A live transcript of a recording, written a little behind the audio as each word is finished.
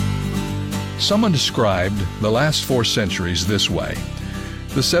Someone described the last 4 centuries this way.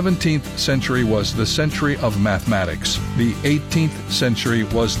 The 17th century was the century of mathematics. The 18th century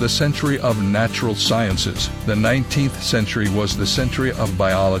was the century of natural sciences. The 19th century was the century of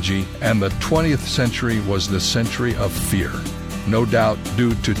biology. And the 20th century was the century of fear. No doubt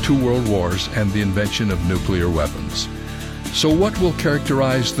due to 2 world wars and the invention of nuclear weapons. So what will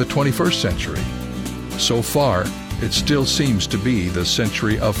characterize the 21st century? So far, it still seems to be the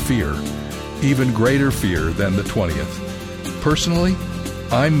century of fear, even greater fear than the 20th. Personally,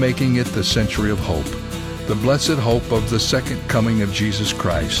 I'm making it the century of hope, the blessed hope of the second coming of Jesus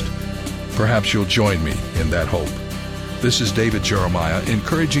Christ. Perhaps you'll join me in that hope. This is David Jeremiah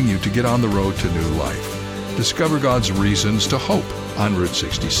encouraging you to get on the road to new life. Discover God's reasons to hope on Route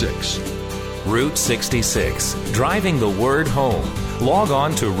 66. Route 66, driving the word home. Log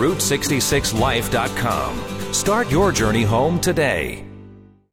on to Route66Life.com. Start your journey home today.